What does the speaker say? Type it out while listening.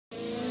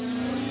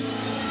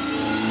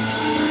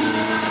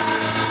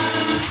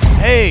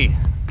Hey,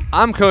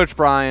 I'm Coach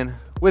Brian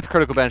with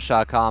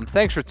Criticalbench.com.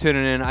 Thanks for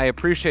tuning in. I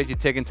appreciate you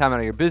taking time out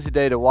of your busy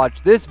day to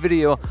watch this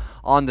video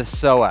on the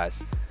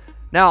Psoas.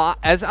 Now,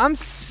 as I'm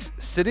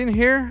sitting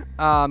here,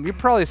 you're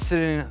probably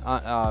sitting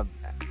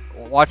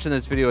watching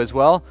this video as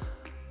well,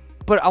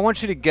 but I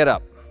want you to get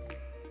up.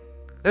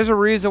 There's a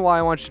reason why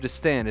I want you to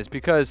stand, is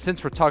because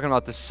since we're talking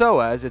about the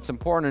Psoas, it's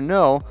important to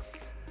know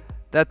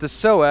that the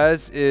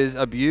Psoas is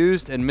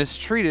abused and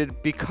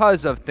mistreated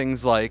because of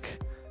things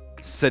like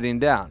sitting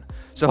down.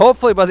 So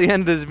hopefully by the end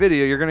of this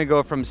video, you're going to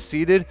go from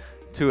seated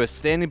to a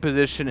standing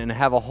position and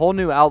have a whole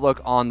new outlook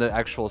on the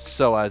actual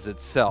Psoas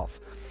itself.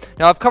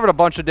 Now, I've covered a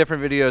bunch of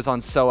different videos on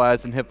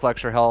Psoas and hip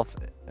flexor health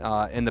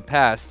in the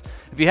past.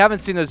 If you haven't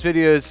seen those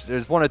videos,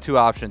 there's one of two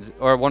options,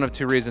 or one of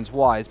two reasons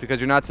why. It's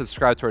because you're not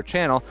subscribed to our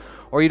channel,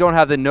 or you don't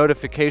have the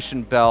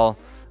notification bell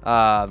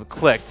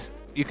clicked.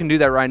 You can do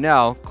that right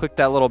now. Click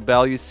that little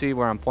bell you see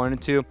where I'm pointing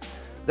to.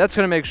 That's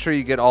going to make sure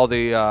you get all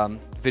the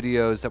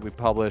videos that we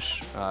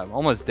publish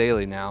almost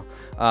daily now.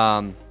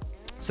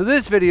 So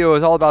this video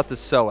is all about the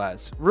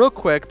Psoas. Real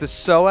quick, the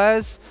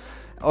Psoas,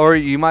 or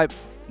you might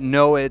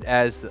know it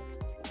as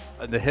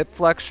the hip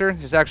flexor.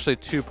 There's actually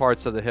two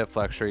parts of the hip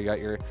flexor. You got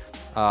your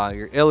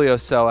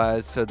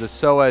iliopsoas. So the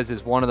psoas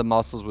is one of the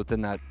muscles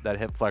within that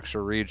hip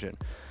flexor region.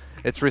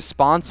 It's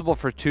responsible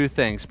for two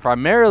things.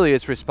 Primarily,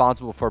 it's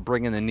responsible for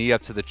bringing the knee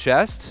up to the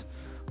chest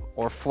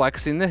or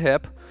flexing the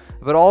hip,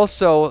 but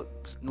also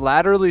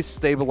laterally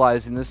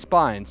stabilizing the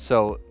spine.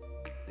 So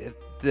if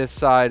this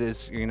side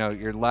is,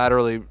 you're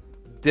laterally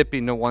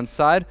dipping to one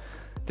side,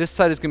 this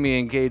side is going to be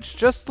engaged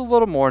just a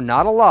little more,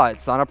 not a lot.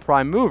 It's not a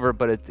prime mover,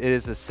 but it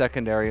is a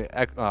secondary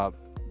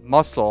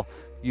muscle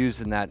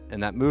used in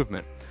that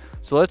movement.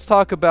 So let's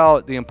talk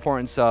about the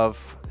importance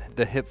of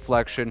the hip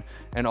flexion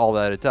and all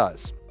that it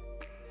does.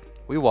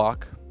 We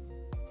walk,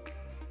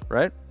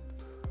 right?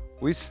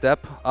 We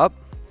step up,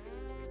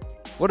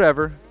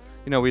 whatever.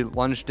 We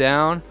lunge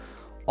down.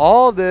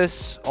 All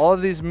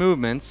of these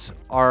movements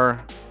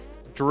are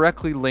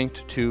directly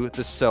linked to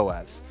the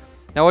Psoas.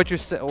 Now,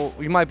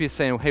 you might be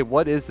saying, hey,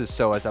 what is the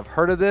Psoas? I've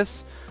heard of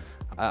this.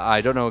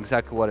 I don't know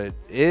exactly what it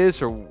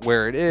is or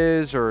where it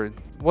is or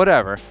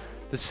whatever.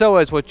 The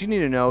Psoas, what you need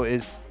to know,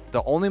 is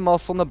the only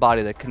muscle in the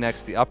body that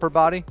connects the upper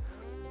body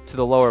to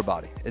the lower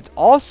body. It's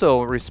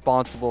also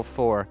responsible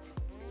for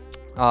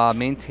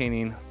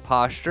maintaining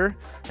posture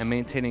and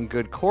maintaining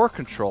good core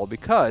control,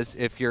 because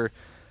if you're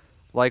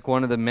like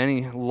one of the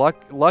many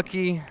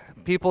lucky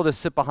people to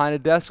sit behind a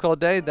desk all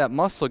day, that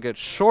muscle gets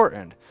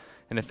shortened.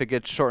 And if it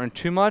gets shortened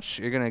too much,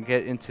 you're going to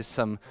get into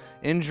some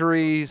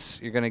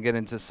injuries. You're going to get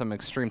into some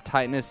extreme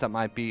tightness that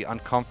might be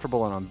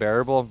uncomfortable and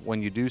unbearable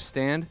when you do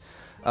stand.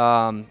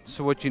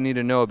 So what you need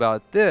to know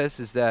about this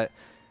is that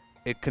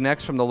it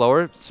connects from the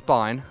lower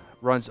spine,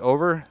 runs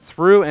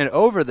through and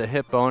over the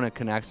hip bone, and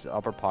connects the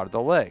upper part of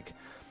the leg.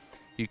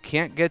 You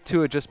can't get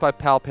to it just by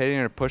palpating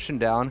or pushing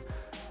down.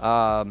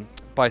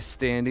 By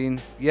standing.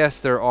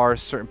 Yes, there are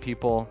certain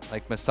people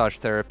like massage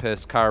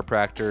therapists,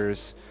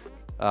 chiropractors,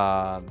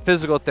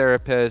 physical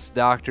therapists,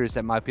 doctors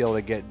that might be able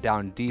to get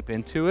down deep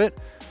into it.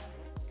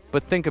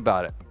 But think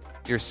about it.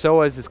 Your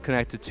psoas is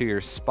connected to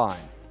your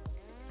spine.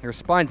 Your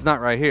spine's not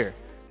right here.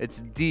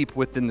 It's deep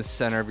within the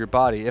center of your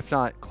body, if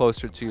not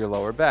closer to your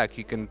lower back.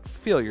 You can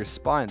feel your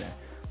spine there.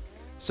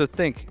 So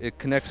think, it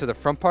connects to the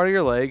front part of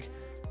your leg,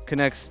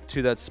 connects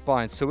to that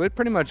spine. So it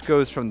pretty much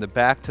goes from the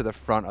back to the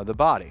front of the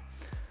body.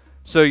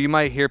 So you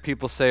might hear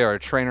people say, or a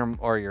trainer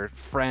or your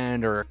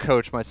friend or a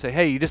coach might say,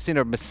 hey, you just need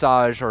to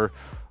massage or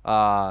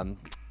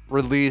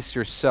release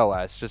your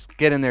psoas. Just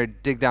get in there,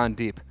 dig down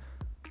deep.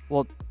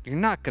 Well, you're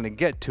not going to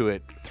get to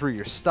it through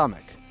your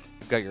stomach.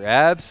 You've got your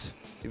abs.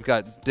 You've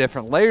got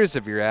different layers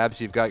of your abs.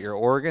 You've got your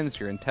organs,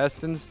 your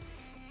intestines,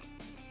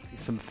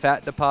 some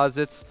fat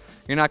deposits.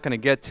 You're not going to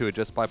get to it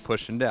just by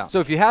pushing down. So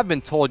if you have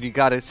been told you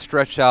got to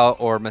stretch out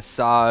or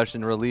massage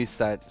and release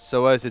that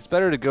psoas, it's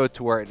better to go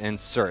to where it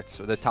inserts,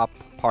 or the top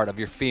part of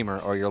your femur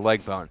or your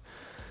leg bone.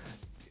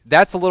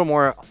 That's a little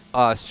more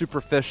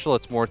superficial.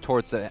 It's more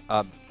towards the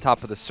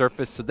top of the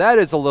surface, so that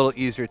is a little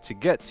easier to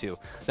get to.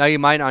 Now, you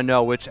might not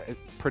know which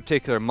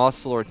particular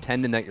muscle or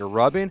tendon that you're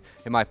rubbing.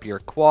 It might be your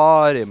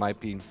quad. It might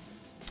be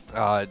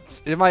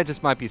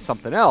might be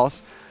something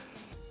else.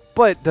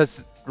 But does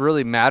it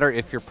really matter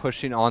if you're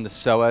pushing on the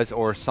psoas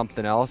or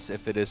something else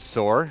if it is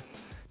sore?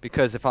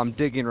 Because if I'm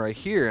digging right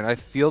here and I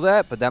feel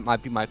that, but that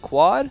might be my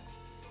quad,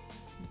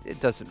 it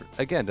doesn't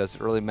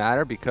really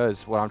matter,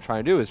 because what I'm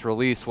trying to do is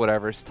release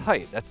whatever's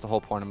tight. That's the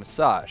whole point of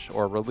massage,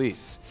 or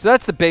release. So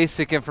that's the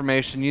basic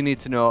information you need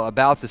to know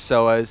about the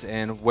psoas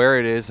and where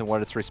it is and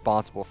what it's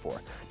responsible for.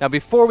 Now,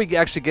 before we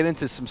actually get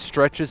into some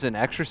stretches and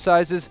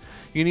exercises,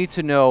 you need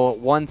to know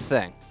one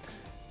thing: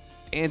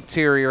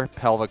 anterior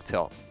pelvic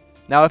tilt.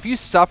 Now, if you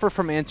suffer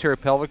from anterior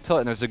pelvic tilt,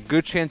 and there's a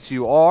good chance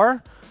you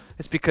are,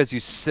 it's because you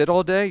sit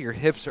all day, your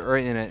hips are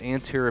in an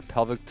anterior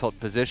pelvic tilt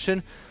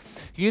position.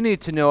 You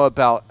need to know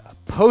about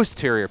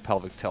posterior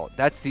pelvic tilt.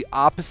 That's the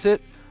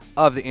opposite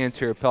of the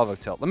anterior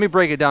pelvic tilt. Let me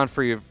break it down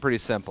for you pretty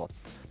simple.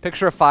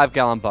 Picture a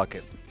 5-gallon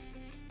bucket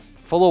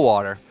full of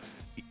water.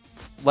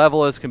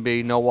 level as can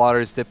be, no water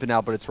is dipping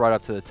out, but it's right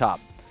up to the top.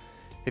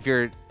 If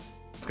you're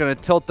going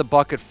to tilt the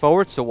bucket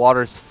forward so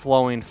water is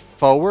flowing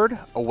forward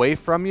away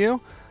from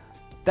you,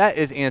 that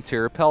is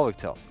anterior pelvic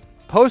tilt.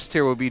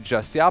 Posterior will be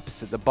just the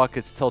opposite. The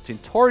bucket's tilting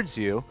towards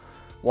you,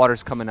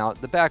 water's coming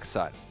out the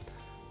backside.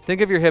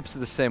 Think of your hips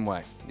the same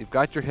way. You've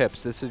got your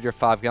hips. This is your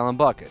 5-gallon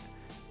bucket.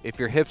 If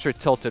your hips are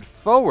tilted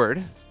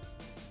forward,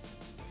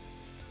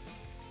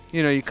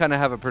 you know, you kind of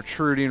have a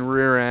protruding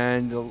rear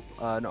end,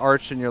 an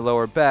arch in your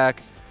lower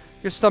back.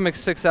 Your stomach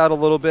sticks out a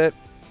little bit.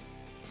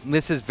 And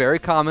this is very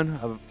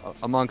common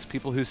amongst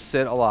people who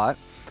sit a lot.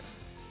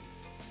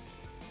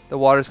 The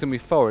water's going to be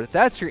forward.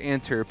 That's your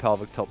anterior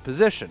pelvic tilt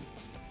position.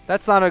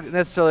 That's not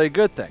necessarily a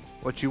good thing.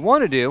 What you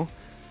want to do,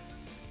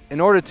 in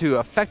order to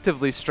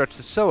effectively stretch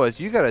the psoas,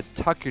 you got to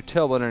tuck your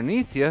tailbone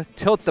underneath you,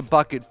 tilt the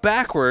bucket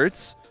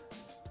backwards.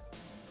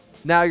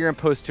 Now you're in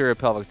posterior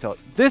pelvic tilt.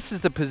 This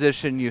is the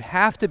position you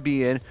have to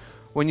be in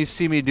when you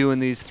see me doing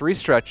these 3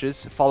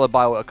 stretches, followed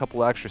by a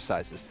couple of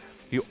exercises.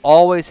 You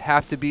always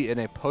have to be in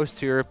a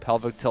posterior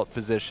pelvic tilt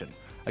position.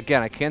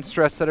 Again, I can't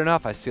stress that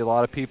enough. I see a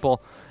lot of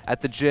people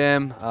at the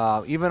gym,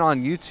 even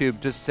on YouTube,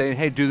 just saying,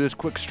 hey, do this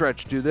quick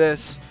stretch, do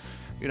this,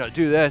 you know,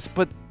 do this,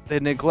 but they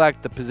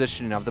neglect the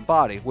positioning of the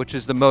body, which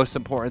is the most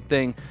important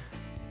thing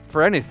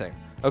for anything.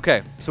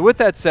 Okay, so with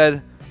that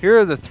said, here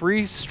are the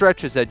 3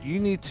 stretches that you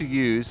need to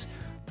use,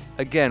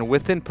 again,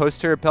 within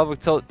posterior pelvic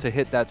tilt to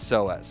hit that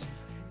psoas.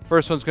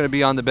 First one's going to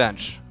be on the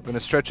bench. I'm going to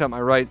stretch out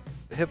my right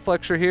hip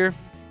flexor here,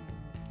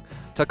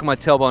 tucking my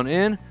tailbone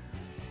in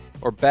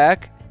or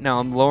back. Now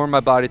I'm lowering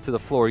my body to the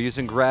floor,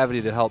 using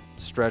gravity to help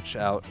stretch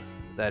out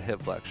that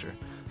hip flexor.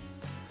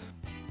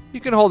 You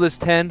can hold this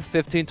 10,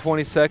 15,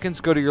 20 seconds,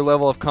 go to your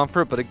level of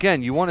comfort, but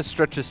again, you want to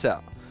stretch this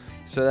out.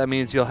 So that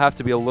means you'll have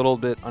to be a little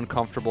bit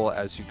uncomfortable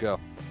as you go.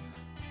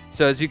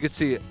 So as you can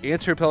see,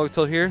 anterior pelvic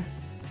tilt here,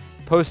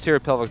 posterior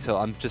pelvic tilt.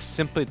 I'm just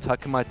simply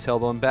tucking my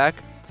tailbone back,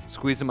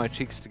 squeezing my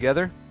cheeks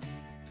together,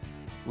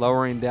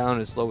 lowering down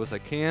as low as I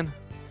can.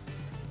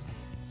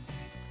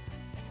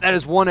 That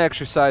is one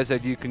exercise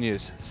that you can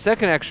use.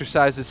 Second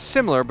exercise is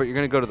similar, but you're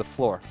going to go to the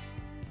floor.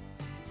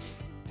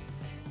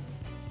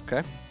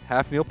 Okay,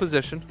 half kneel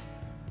position.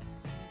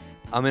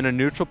 I'm in a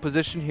neutral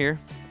position here.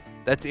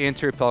 That's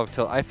anterior pelvic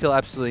tilt. I feel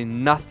absolutely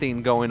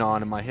nothing going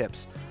on in my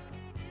hips.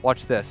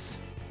 Watch this.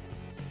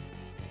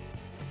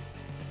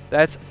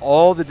 That's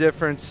all the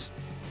difference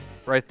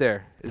right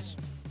there, is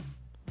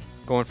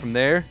going from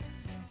there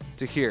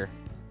to here.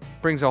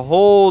 Brings a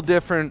whole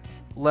different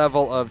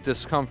level of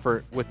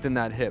discomfort within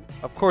that hip.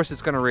 Of course,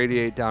 it's going to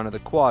radiate down to the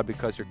quad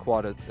because your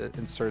quad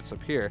inserts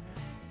up here.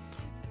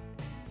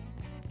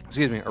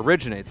 Excuse me,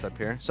 originates up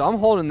here. So I'm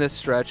holding this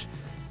stretch,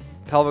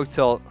 pelvic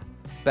tilt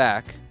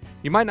back.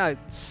 You might not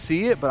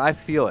see it, but I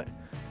feel it.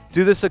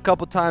 Do this a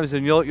couple times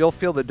and you'll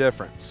feel the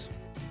difference.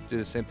 Do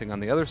the same thing on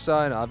the other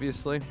side,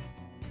 obviously.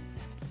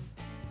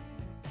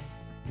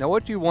 Now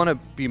what you want to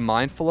be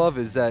mindful of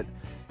is that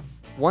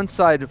one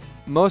side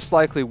most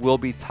likely will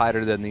be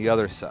tighter than the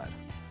other side.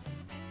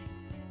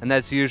 And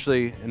that's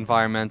usually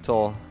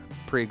environmental,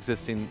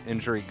 pre-existing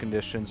injury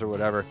conditions or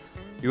whatever.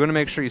 You want to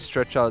make sure you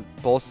stretch out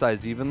both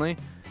sides evenly.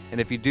 And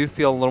if you do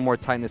feel a little more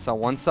tightness on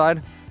one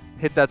side,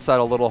 hit that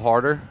side a little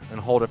harder and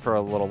hold it for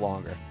a little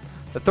longer.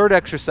 The third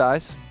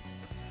exercise is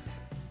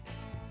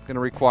going to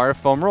require a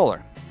foam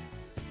roller.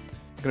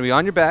 It's going to be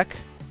on your back.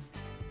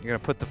 You're going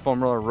to put the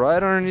foam roller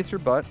right underneath your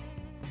butt.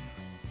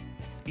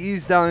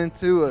 Ease down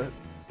into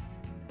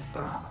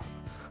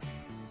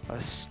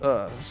a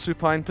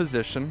supine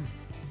position.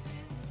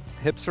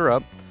 Hips are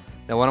up.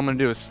 Now what I'm going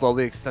to do is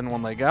slowly extend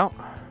one leg out.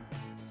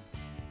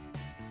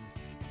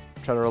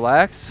 Try to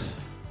relax.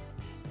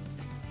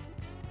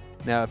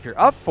 Now if you're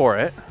up for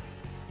it,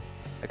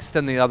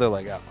 extend the other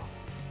leg out.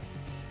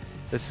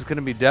 This is going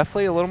to be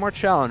definitely a little more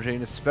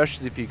challenging,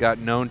 especially if you got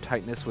known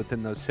tightness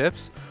within those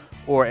hips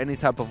or any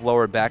type of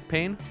lower back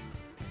pain.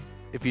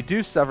 If you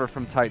do suffer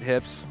from tight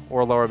hips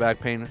or lower back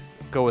pain,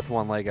 go with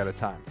one leg at a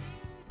time.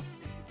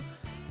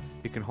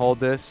 You can hold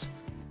this.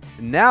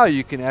 Now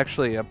you can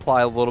actually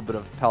apply a little bit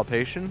of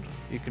palpation.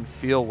 You can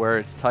feel where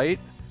it's tight.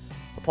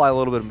 Apply a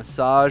little bit of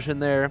massage in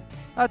there.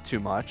 Not too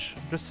much,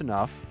 just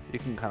enough. You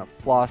can kind of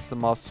floss the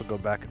muscle, go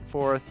back and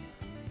forth.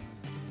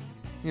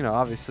 You know,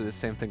 obviously the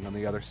same thing on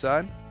the other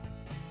side.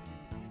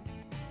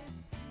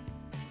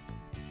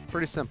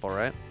 Pretty simple,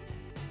 right?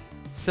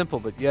 Simple,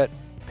 but yet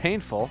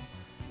painful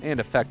and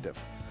effective.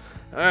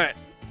 All right,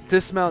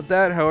 dismount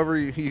that however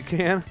you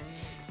can.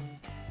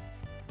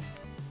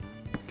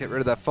 Get rid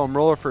of that foam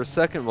roller for a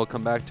second. We'll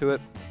come back to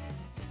it.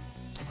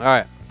 All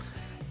right.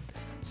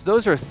 So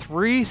those are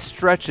 3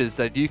 stretches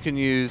that you can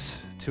use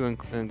to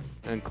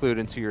include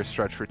into your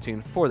stretch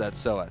routine for that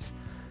psoas.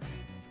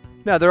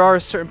 Now, there are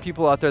certain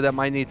people out there that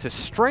might need to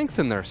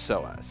strengthen their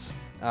psoas.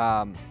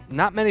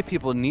 Not many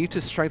people need to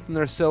strengthen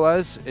their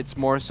psoas. It's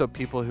more so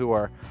people who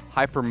are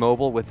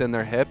hypermobile within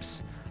their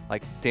hips,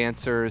 like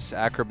dancers,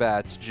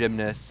 acrobats,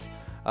 gymnasts.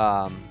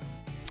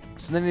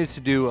 So they need to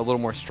do a little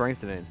more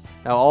strengthening.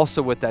 Now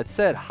also with that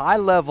said,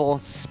 high-level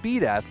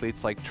speed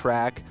athletes like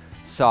track,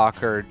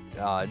 soccer,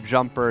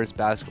 jumpers,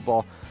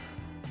 basketball,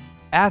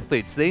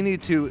 athletes, they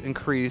need to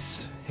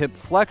increase hip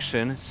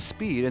flexion,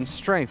 speed, and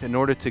strength in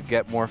order to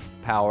get more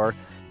power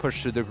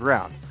pushed to the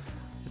ground.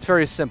 It's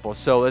very simple.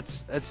 So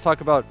let's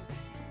talk about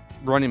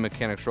running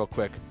mechanics real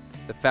quick.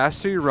 The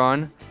faster you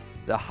run,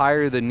 the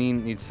higher the knee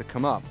needs to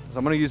come up. So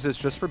I'm going to use this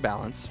just for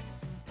balance.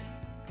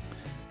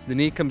 The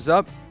knee comes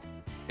up.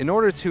 In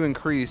order to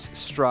increase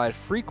stride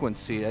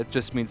frequency, that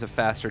just means a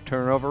faster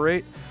turnover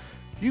rate,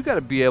 you got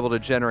to be able to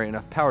generate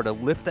enough power to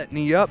lift that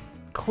knee up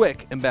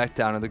quick and back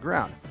down to the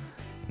ground.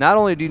 Not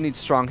only do you need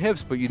strong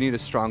hips, but you need a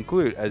strong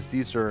glute, as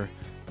these are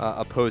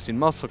opposing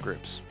muscle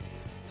groups.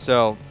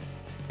 So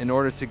in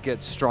order to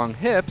get strong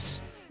hips,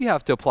 you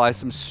have to apply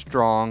some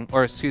strength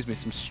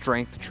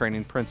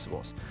training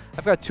principles.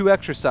 I've got 2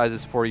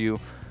 exercises for you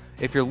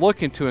if you're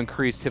looking to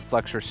increase hip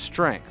flexor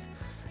strength.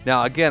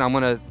 Now again, I'm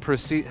going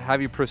to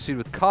have you proceed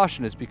with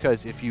caution, is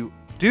because if you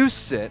do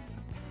sit,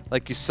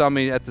 like you saw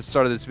me at the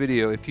start of this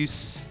video, if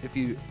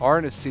you are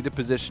in a seated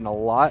position a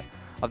lot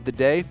of the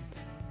day,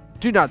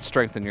 do not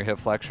strengthen your hip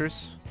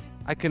flexors.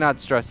 I cannot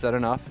stress that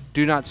enough.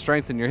 Do not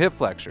strengthen your hip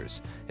flexors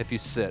if you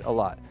sit a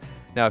lot.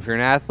 Now, if you're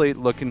an athlete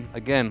looking,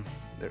 again,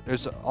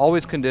 there's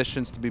always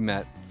conditions to be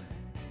met,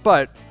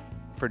 but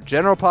for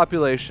general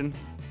population,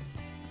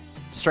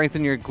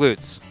 strengthen your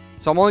glutes.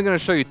 So I'm only going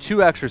to show you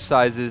 2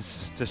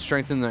 exercises to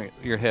strengthen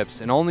your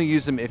hips, and only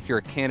use them if you're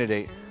a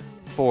candidate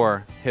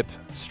for hip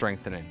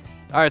strengthening.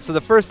 All right, so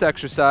the first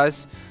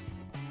exercise,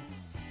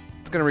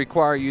 it's going to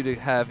require you to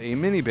have a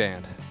mini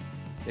band.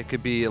 It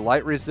could be a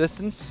light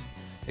resistance,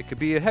 it could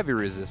be a heavy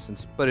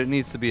resistance, but it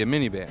needs to be a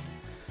mini band.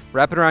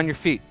 Wrap it around your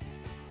feet,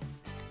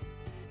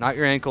 not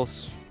your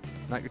ankles,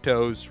 not your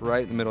toes,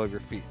 right in the middle of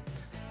your feet.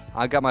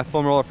 I got my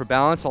foam roller for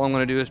balance. All I'm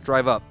going to do is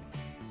drive up.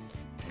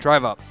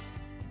 Drive up.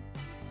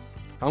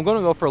 I'm going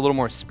to go for a little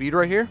more speed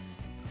right here.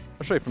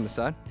 I'll show you from the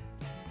side.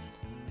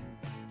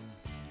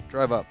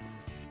 Drive up.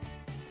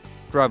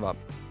 Drive up.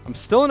 I'm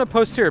still in a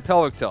posterior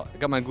pelvic tilt. I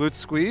got my glutes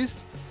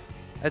squeezed.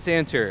 That's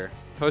anterior.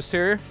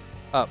 Posterior,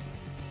 up.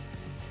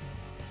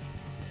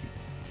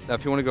 Now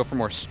if you want to go for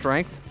more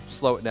strength,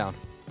 slow it down.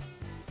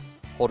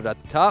 Hold it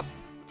at the top,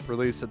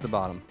 release at the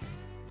bottom.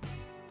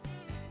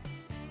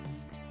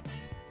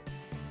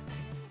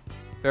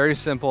 Very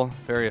simple,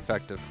 very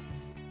effective.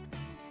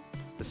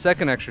 The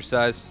second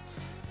exercise is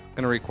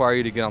going to require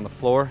you to get on the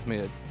floor. Let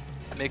me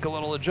make a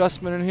little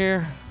adjustment in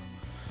here.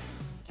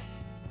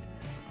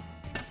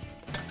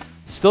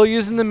 Still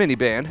using the mini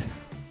band.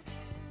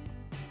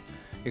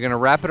 You're going to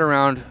wrap it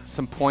around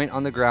some point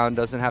on the ground.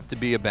 Doesn't have to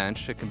be a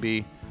bench. It can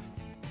be,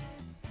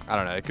 I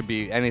don't know, it could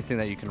be anything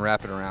that you can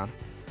wrap it around.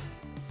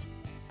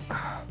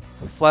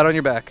 Flat on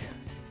your back.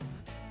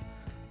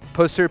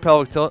 Posterior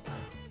pelvic tilt.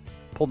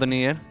 Pull the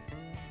knee in.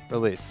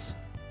 Release.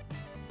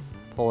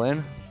 Pull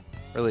in.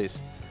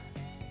 Release.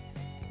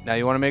 Now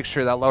you want to make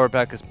sure that lower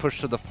back is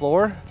pushed to the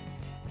floor.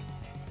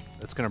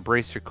 That's going to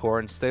brace your core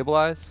and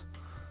stabilize.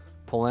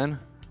 Pull in.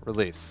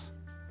 Release.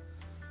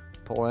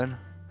 Pull in.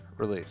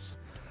 Release.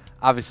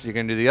 Obviously, you're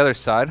going to do the other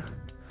side.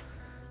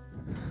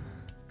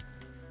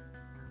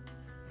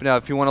 But now,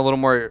 if you want a little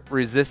more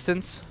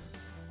resistance,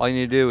 all you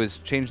need to do is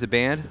change the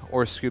band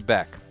or scoot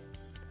back.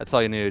 That's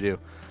all you need to do.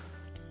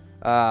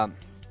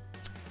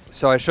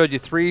 So I showed you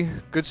 3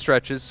 good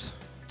stretches,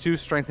 2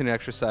 strengthening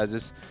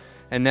exercises,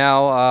 and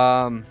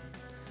now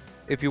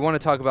if you want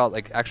to talk about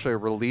like actually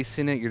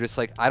releasing it, you're just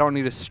like, I don't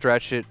need to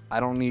stretch it,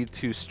 I don't need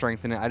to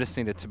strengthen it, I just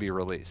need it to be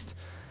released.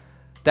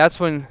 That's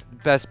when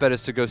best bet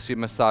is to go see a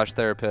massage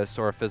therapist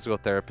or a physical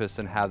therapist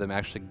and have them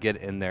actually get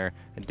in there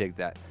and dig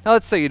that. Now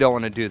let's say you don't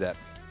want to do that,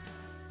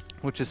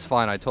 which is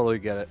fine, I totally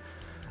get it.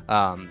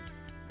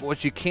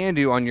 What you can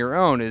do on your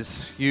own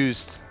is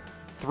use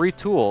 3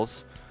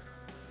 tools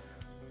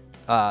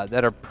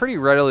that are pretty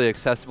readily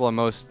accessible in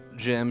most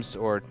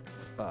gyms or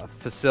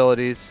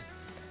facilities.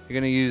 You're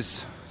going to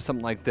use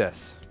something like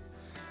this.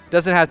 It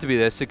doesn't have to be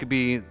this. It could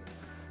be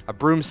a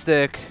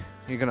broomstick.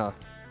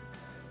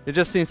 It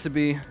just needs to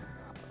be,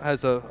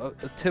 has a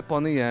tip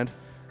on the end.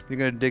 You're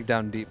going to dig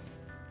down deep.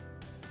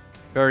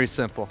 Very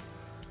simple.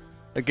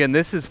 Again,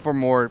 this is for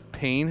more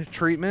pain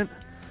treatment.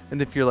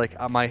 And if you're like,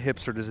 my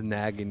hips are just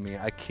nagging me,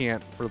 I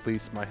can't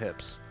release my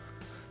hips.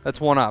 That's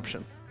one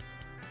option.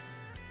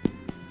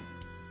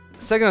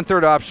 Second and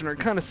third option are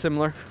kind of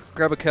similar.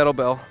 Grab a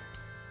kettlebell,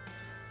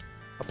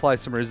 apply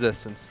some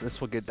resistance.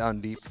 This will get down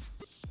deep.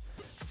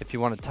 If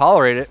you want to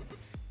tolerate it,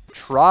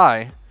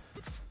 try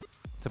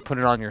to put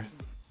it on your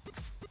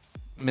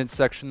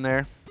midsection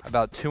there,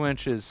 about 2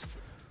 inches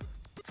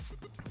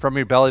from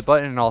your belly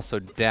button and also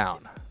down.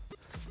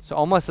 So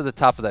almost at the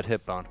top of that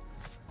hip bone.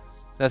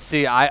 Now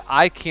see,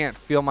 I can't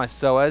feel my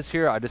psoas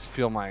here. I just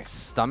feel my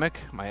stomach,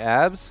 my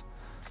abs,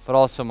 but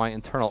also my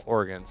internal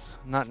organs.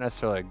 Not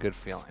necessarily a good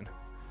feeling.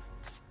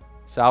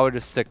 So I would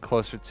just stick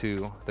closer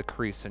to the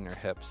crease in your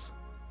hips.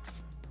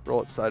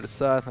 Roll it side to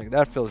side. Like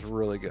that feels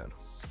really good.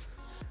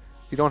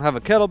 If you don't have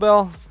a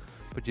kettlebell,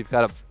 but you've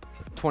got a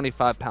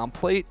 25-pound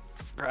plate,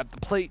 grab the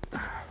plate.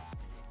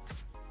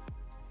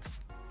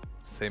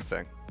 Same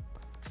thing.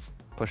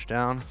 Push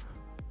down.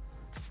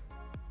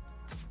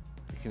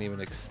 You can even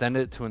extend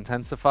it to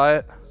intensify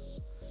it.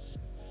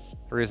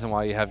 The reason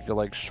why you have your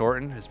legs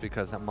shortened is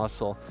because that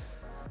muscle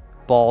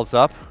balls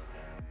up,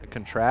 it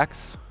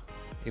contracts,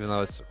 even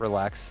though it's a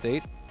relaxed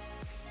state,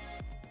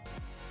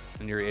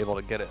 and you're able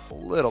to get it a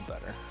little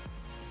better.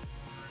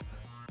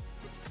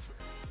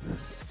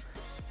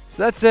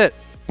 So that's it.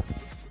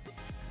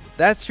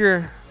 That's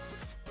your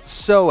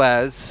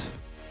Psoas.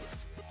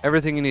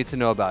 Everything you need to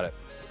know about it.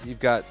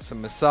 You've got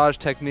some massage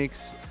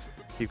techniques,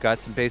 you've got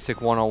some basic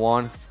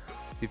 101,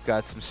 you've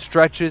got some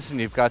stretches, and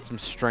you've got some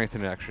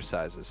strengthening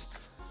exercises.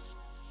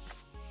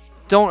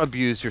 Don't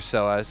abuse your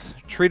Psoas.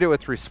 Treat it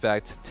with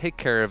respect. Take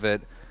care of it.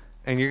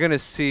 And you're going to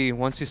see,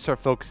 once you start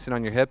focusing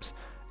on your hips,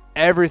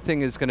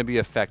 everything is going to be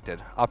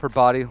affected. Upper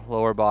body,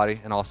 lower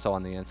body, and also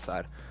on the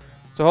inside.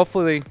 So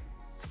hopefully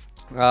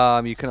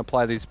you can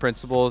apply these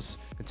principles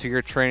into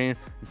your training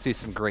and see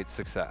some great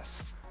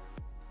success.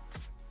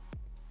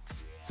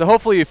 So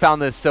hopefully you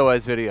found this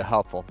Psoas video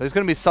helpful. There's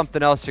going to be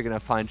something else you're going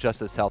to find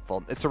just as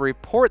helpful. It's a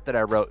report that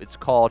I wrote. It's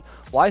called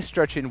Why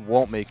Stretching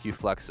Won't Make You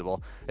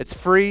Flexible. It's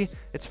free,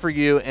 it's for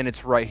you, and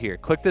it's right here.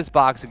 Click this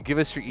box and give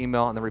us your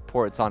email, and the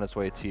report is on its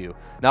way to you.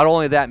 Not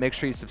only that, make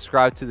sure you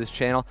subscribe to this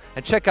channel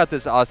and check out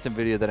this awesome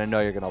video that I know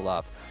you're going to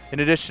love. In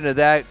addition to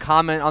that,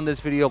 comment on this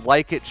video,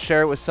 like it,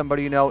 share it with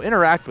somebody you know,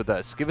 interact with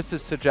us. Give us a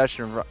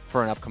suggestion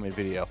for an upcoming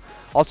video.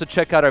 Also,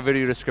 check out our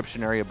video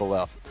description area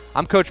below.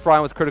 I'm Coach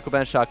Brian with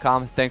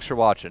Criticalbench.com. Thanks for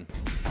watching.